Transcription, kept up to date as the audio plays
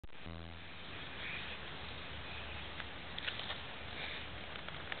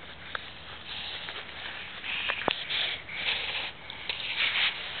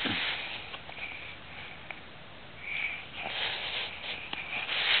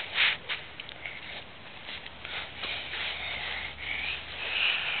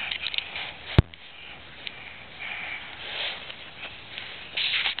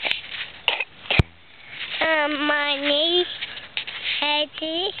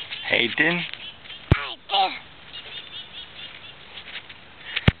Hayden?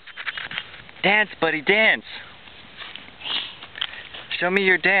 Dance, buddy, dance. Show me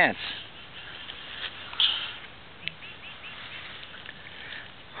your dance.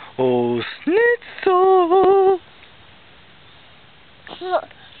 Oh, schnitzel.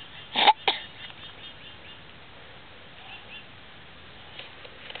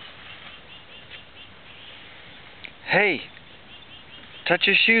 Hey, touch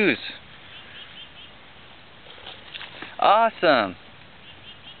your shoes. Awesome.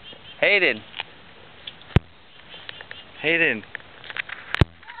 Hayden. Hayden.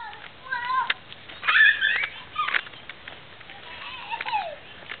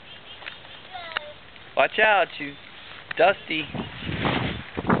 Watch out, she's dusty.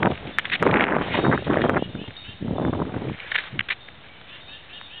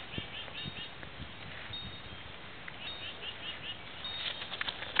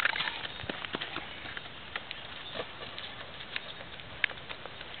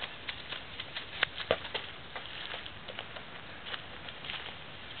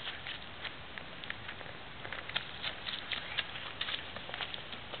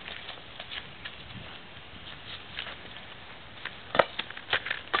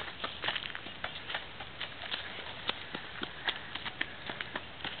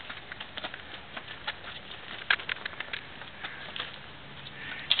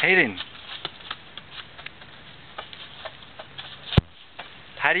 Hayden,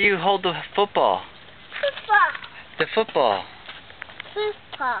 how do you hold the football? Football. The football.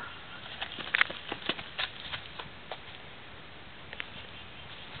 Football.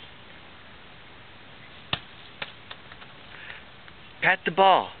 Pat the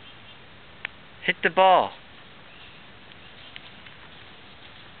ball. Hit the ball.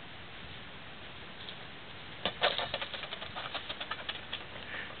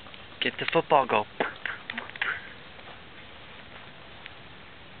 Get the football, go.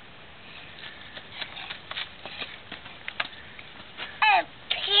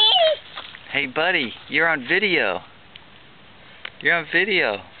 Hey, buddy, you're on video. You're on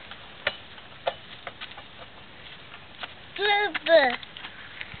video. Super.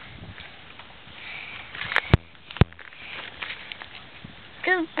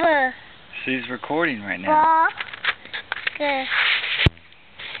 Super. She's recording right now. Good.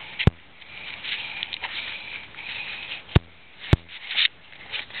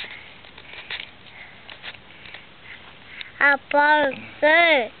 A ball.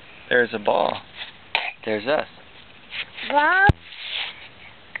 Good. There's a ball. There's us. Ball.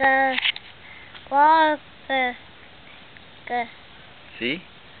 Good. Ball. Good. Good. See?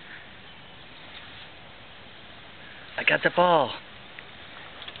 I got the ball.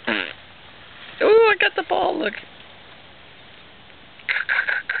 Ooh, I got the ball, look.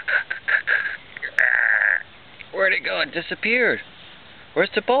 Where'd it go? It disappeared. Where's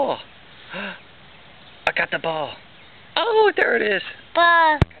the ball? I got the ball. Oh, there it is.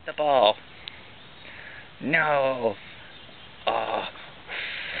 Ball. Got the ball. No.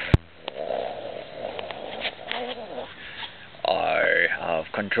 I have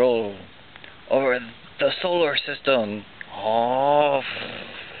control over the solar system. Oh.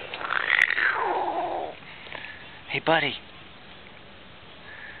 Hey, buddy.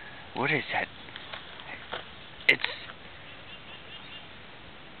 What is that?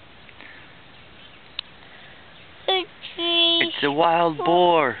 It's a wild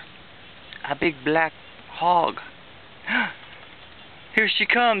boar. A big black hog. Here she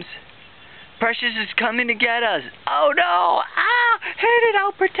comes. Precious is coming to get us. Oh no! Ah! Hayden,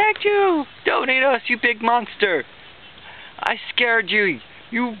 I'll protect you! Don't eat us, you big monster! I scared you,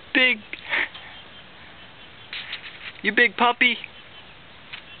 you big puppy!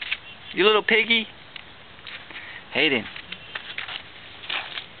 You little piggy! Hayden.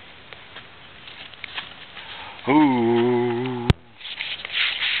 Ooh.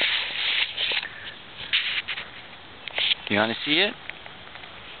 You want to see it?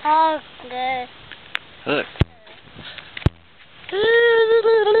 Oh, good. Look. Daisy.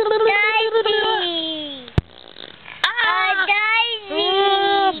 Ah,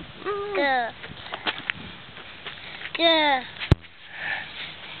 Daisy. Good. Good.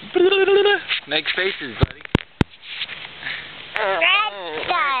 Make faces, buddy. Red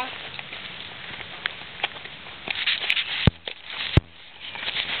guy.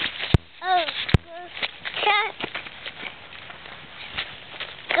 Oh, cat.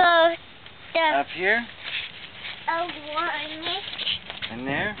 Go. Up here? Oh, one. In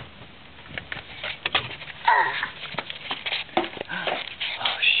there? Oh,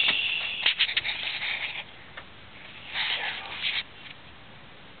 shh.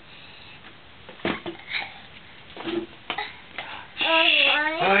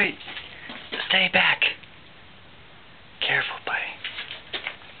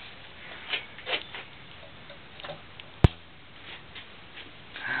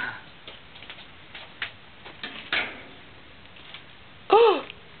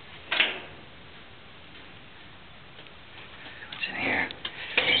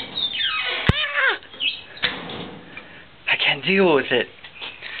 deal with it.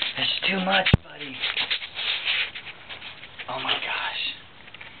 It's too much, buddy. Oh my gosh.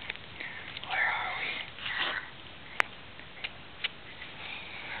 Where are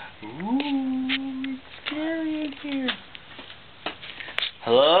we? Ooh, it's scary in here.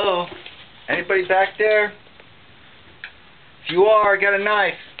 Hello? Anybody back there? If you are, I got a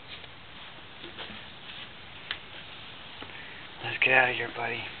knife. Let's get out of here,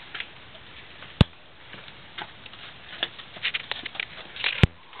 buddy.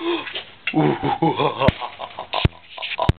 Ooh.